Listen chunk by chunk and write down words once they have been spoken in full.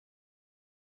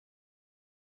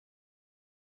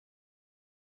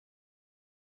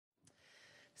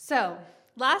So,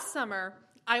 last summer,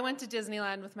 I went to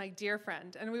Disneyland with my dear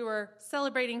friend, and we were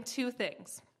celebrating two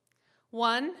things.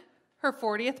 One, her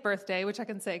 40th birthday, which I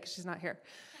can say because she's not here.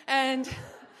 And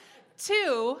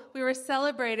two, we were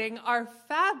celebrating our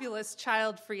fabulous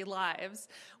child-free lives,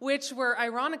 which were,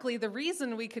 ironically, the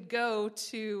reason we could go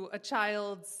to a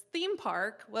child's theme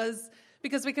park was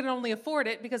because we could only afford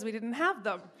it because we didn't have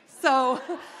them. So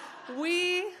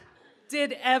we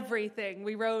did everything.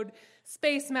 We rode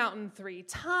Space Mountain 3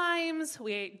 times.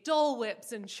 We ate Dole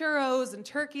Whips and churros and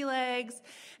turkey legs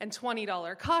and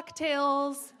 $20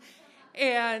 cocktails.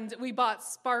 And we bought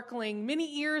sparkling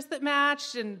mini ears that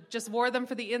matched and just wore them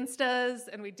for the Instas.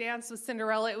 And we danced with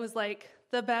Cinderella. It was like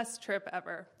the best trip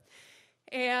ever.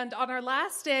 And on our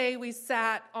last day, we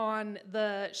sat on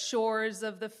the shores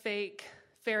of the fake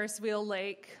Ferris wheel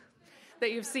lake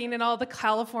that you've seen in all the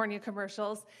California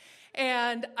commercials.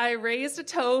 And I raised a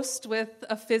toast with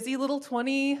a fizzy little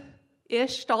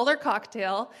 $20-ish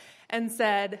cocktail and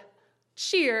said,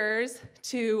 "Cheers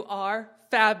to our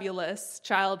fabulous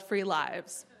child-free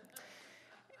lives."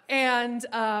 And,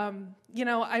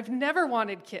 I've never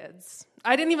wanted kids.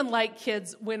 I didn't even like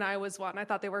kids when I was one. I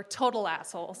thought they were total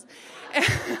assholes.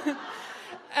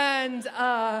 And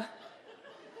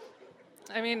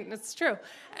it's true.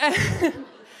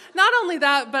 Not only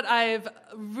that, but I've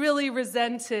really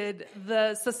resented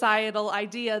the societal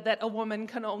idea that a woman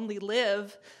can only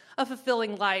live a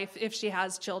fulfilling life if she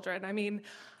has children.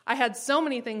 I had so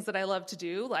many things that I love to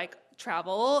do, like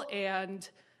travel and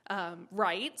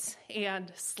write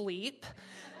and sleep.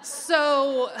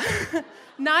 So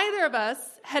neither of us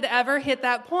had ever hit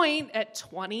that point at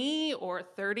 20 or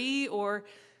 30 or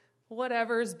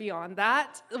whatever's beyond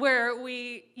that, where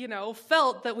we,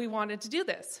 felt that we wanted to do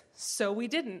this. So we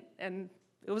didn't, and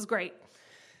it was great.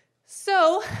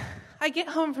 So I get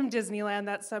home from Disneyland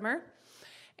that summer,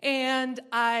 and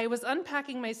I was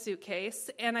unpacking my suitcase,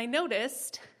 and I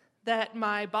noticed that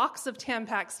my box of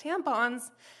Tampax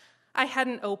tampons I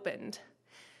hadn't opened,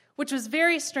 which was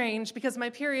very strange because my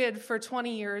period for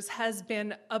 20 years has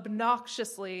been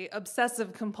obnoxiously,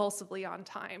 obsessive-compulsively on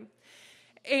time.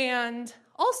 And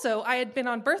also, I had been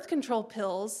on birth control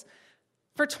pills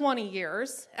for 20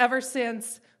 years, ever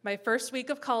since my first week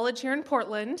of college here in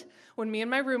Portland, when me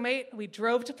and my roommate, we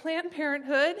drove to Planned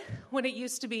Parenthood, when it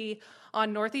used to be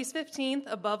on Northeast 15th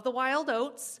above the Wild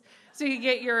Oats. So you could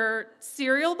get your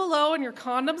cereal below and your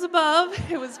condoms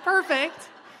above. It was perfect.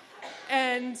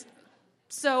 And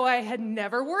so I had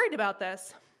never worried about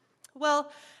this.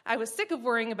 Well, I was sick of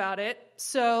worrying about it,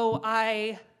 so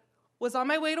I was on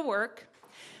my way to work,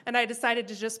 and I decided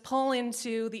to just pull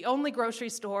into the only grocery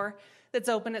store that's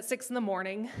open at 6 in the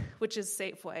morning, which is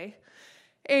Safeway.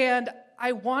 And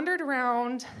I wandered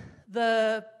around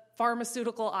the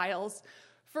pharmaceutical aisles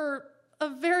for a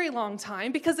very long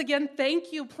time because, again,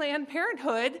 thank you, Planned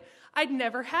Parenthood, I'd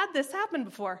never had this happen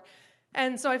before.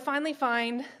 And so I finally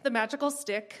find the magical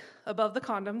stick above the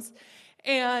condoms,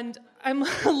 and I'm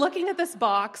looking at this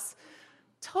box,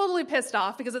 totally pissed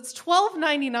off because it's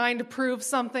 $12.99 to prove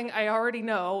something I already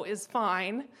know is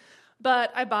fine,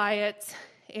 but I buy it,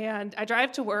 and I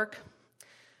drive to work.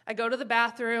 I go to the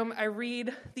bathroom, I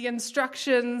read the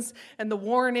instructions and the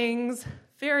warnings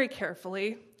very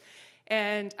carefully,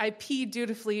 and I pee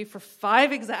dutifully for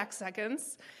 5 exact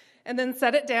seconds, and then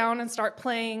set it down and start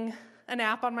playing an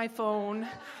app on my phone.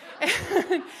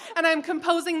 And I'm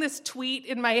composing this tweet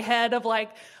in my head of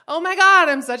like, oh my God,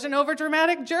 I'm such an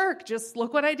overdramatic jerk. Just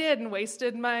look what I did and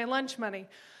wasted my lunch money.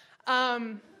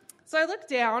 So I look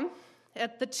down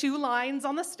at the 2 lines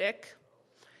on the stick,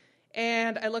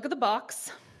 and I look at the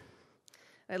box.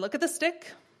 I look at the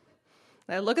stick.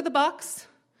 I look at the box.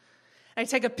 I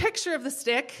take a picture of the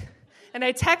stick, and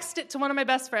I text it to one of my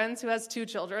best friends who has 2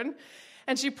 children.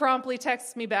 And she promptly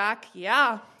texts me back,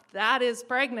 "Yeah, that is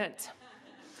pregnant."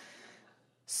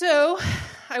 So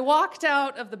I walked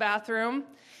out of the bathroom,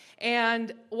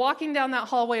 and walking down that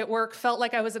hallway at work felt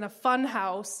like I was in a fun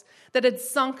house that had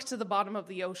sunk to the bottom of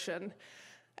the ocean.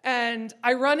 And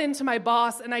I run into my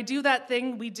boss, and I do that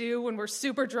thing we do when we're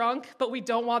super drunk, but we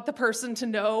don't want the person to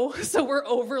know, so we're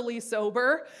overly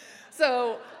sober.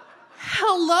 So,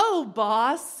 "Hello,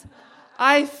 boss.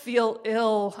 I feel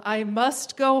ill. I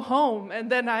must go home."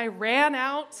 And then I ran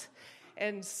out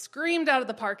and screamed out of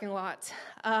the parking lot.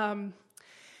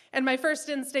 And my first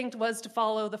instinct was to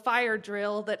follow the fire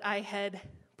drill that I had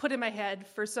put in my head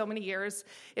for so many years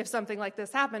if something like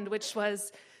this happened, which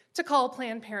was to call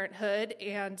Planned Parenthood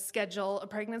and schedule a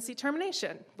pregnancy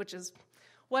termination, which is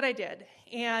what I did.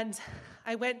 And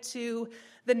I went to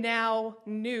the now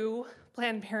new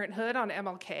Planned Parenthood on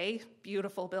MLK,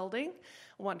 beautiful building,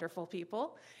 wonderful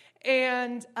people.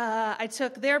 And I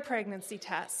took their pregnancy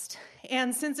test.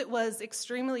 And since it was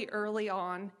extremely early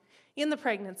on in the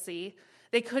pregnancy,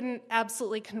 they couldn't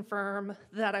absolutely confirm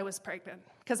that I was pregnant.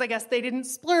 Because I guess they didn't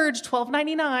splurge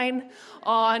 $12.99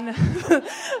 on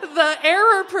the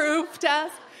error-proof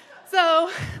test.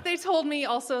 So they told me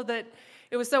also that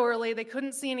it was so early, they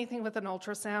couldn't see anything with an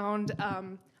ultrasound.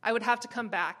 I would have to come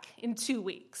back in 2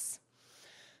 weeks.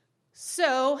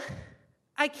 So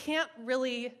I can't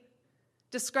really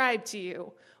describe to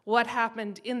you what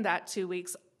happened in that 2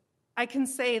 weeks. I can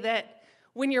say that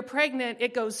when you're pregnant,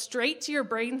 it goes straight to your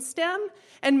brainstem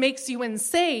and makes you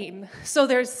insane. So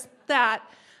there's that.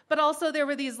 But also there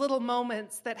were these little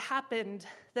moments that happened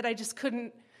that I just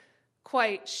couldn't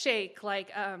quite shake,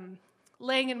 like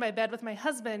laying in my bed with my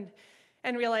husband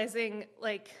and realizing,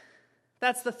 like,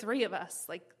 that's the three of us.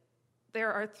 Like,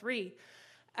 there are three.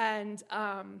 And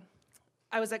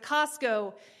I was at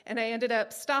Costco, and I ended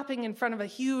up stopping in front of a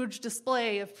huge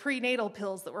display of prenatal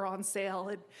pills that were on sale.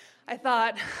 And I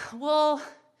thought, well,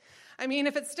 I mean,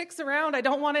 if it sticks around, I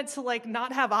don't want it to, like,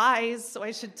 not have eyes, so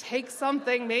I should take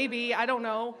something, maybe. I don't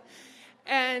know.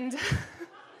 And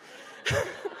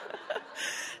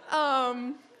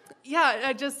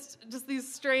I just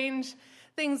these strange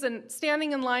things, and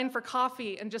standing in line for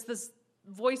coffee, and just this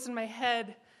voice in my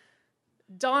head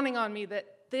dawning on me that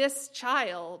this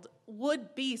child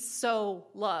would be so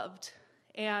loved.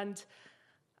 And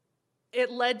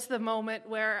it led to the moment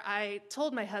where I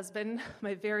told my husband,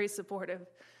 my very supportive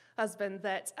husband,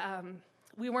 that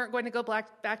we weren't going to go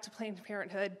back to Planned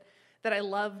Parenthood, that I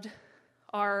loved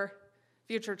our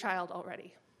future child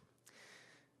already.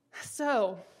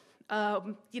 So,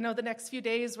 the next few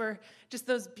days were just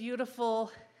those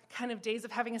beautiful kind of days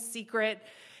of having a secret.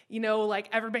 Like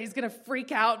everybody's going to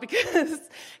freak out because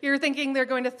you're thinking they're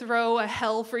going to throw a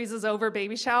hell freezes over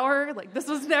baby shower. Like, this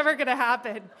was never going to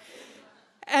happen.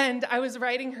 And I was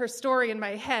writing her story in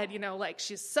my head, like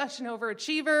she's such an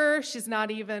overachiever. She's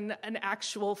not even an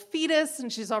actual fetus,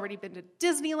 and she's already been to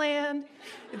Disneyland.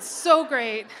 It's so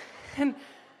great. And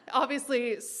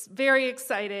obviously very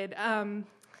excited.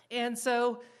 And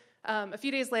so a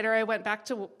few days later, I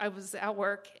was at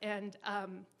work, and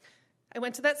I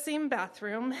went to that same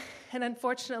bathroom, and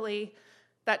unfortunately,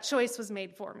 that choice was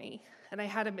made for me, and I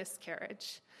had a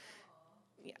miscarriage.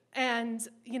 Yeah. And,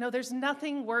 there's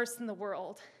nothing worse in the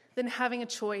world than having a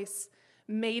choice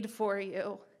made for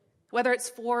you, whether it's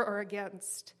for or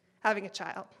against having a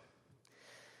child.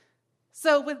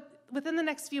 So within the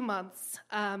next few months,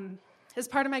 as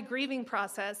part of my grieving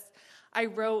process, I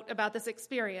wrote about this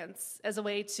experience as a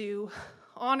way to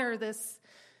honor this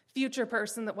future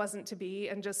person that wasn't to be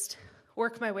and just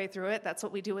work my way through it. That's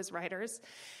what we do as writers.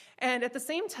 And at the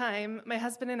same time, my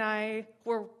husband and I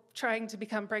were trying to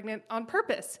become pregnant on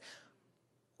purpose,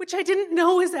 which I didn't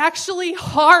know is actually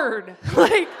hard.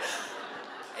 Like,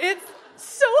 it's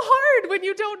so hard when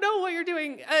you don't know what you're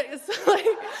doing. It's like,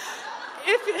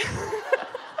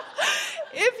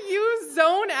 if you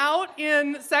zone out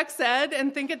in sex ed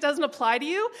and think it doesn't apply to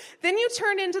you, then you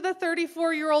turn into the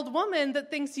 34-year-old woman that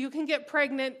thinks you can get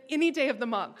pregnant any day of the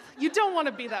month. You don't want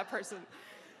to be that person.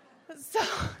 So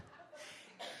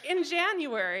in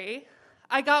January,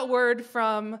 I got word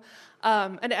from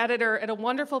an editor at a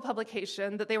wonderful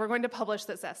publication that they were going to publish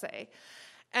this essay.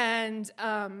 And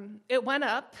it went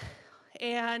up,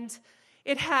 and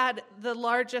it had the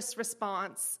largest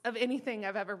response of anything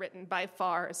I've ever written by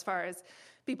far, as far as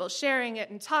people sharing it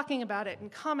and talking about it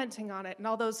and commenting on it and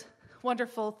all those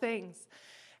wonderful things.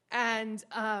 And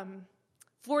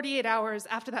 48 hours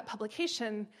after that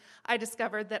publication, I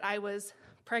discovered that I was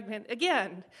pregnant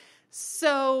again.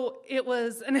 So it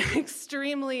was an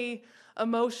extremely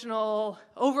emotional,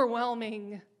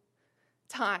 overwhelming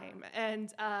time.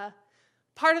 And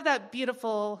part of that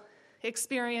beautiful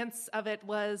experience of it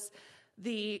was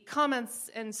the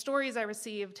comments and stories I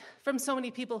received from so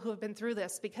many people who have been through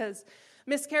this, because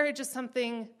miscarriage is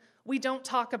something we don't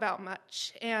talk about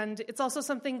much. And it's also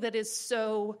something that is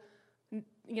so,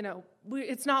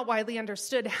 it's not widely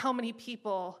understood how many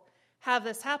people have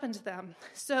this happen to them.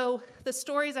 So the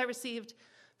stories I received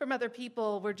from other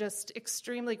people were just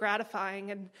extremely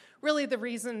gratifying and really the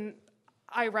reason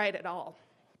I write at all.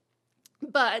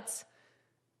 But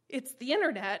it's the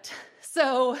internet.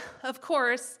 So, of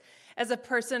course, as a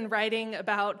person writing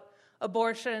about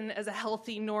abortion as a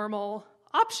healthy, normal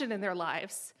option in their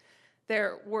lives,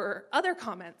 there were other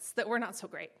comments that were not so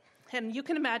great. And you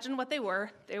can imagine what they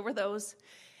were. They were those.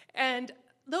 And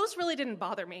those really didn't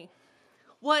bother me.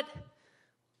 What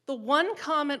the one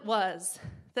comment was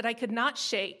that I could not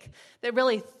shake, that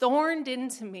really thorned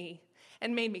into me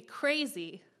and made me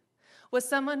crazy, was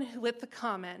someone with the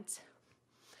comment,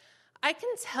 I can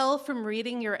tell from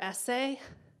reading your essay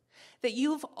that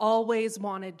you've always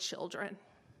wanted children.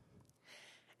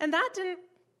 And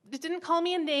it didn't call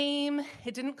me a name,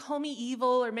 it didn't call me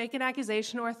evil or make an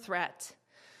accusation or a threat.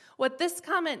 What this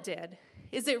comment did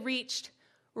is it reached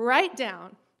right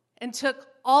down and took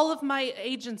all of my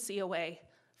agency away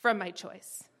from my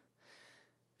choice.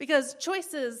 Because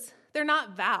choices, they're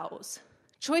not vows.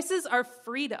 Choices are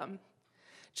freedom.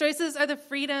 Choices are the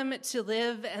freedom to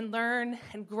live and learn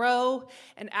and grow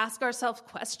and ask ourselves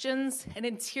questions and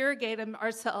interrogate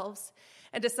ourselves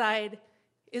and decide,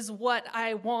 is what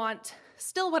I want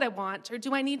still what I want, or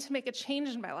do I need to make a change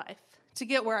in my life to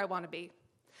get where I want to be?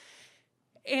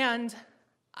 And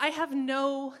I have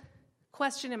no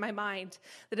question in my mind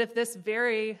that if this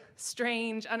very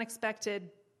strange, unexpected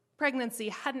pregnancy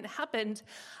hadn't happened,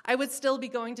 I would still be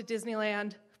going to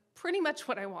Disneyland pretty much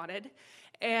what I wanted,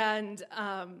 and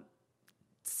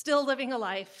still living a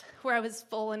life where I was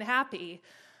full and happy.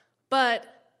 But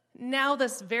now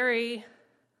this very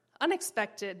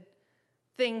unexpected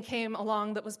thing came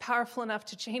along that was powerful enough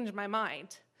to change my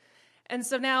mind. And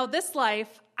so now this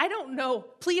life, I don't know.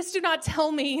 Please do not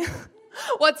tell me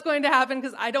what's going to happen,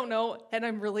 because I don't know, and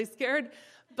I'm really scared.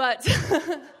 But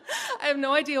I have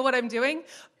no idea what I'm doing.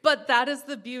 But that is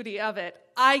the beauty of it.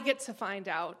 I get to find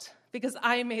out, because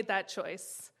I made that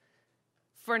choice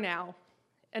for now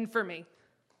and for me.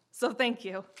 So thank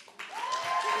you.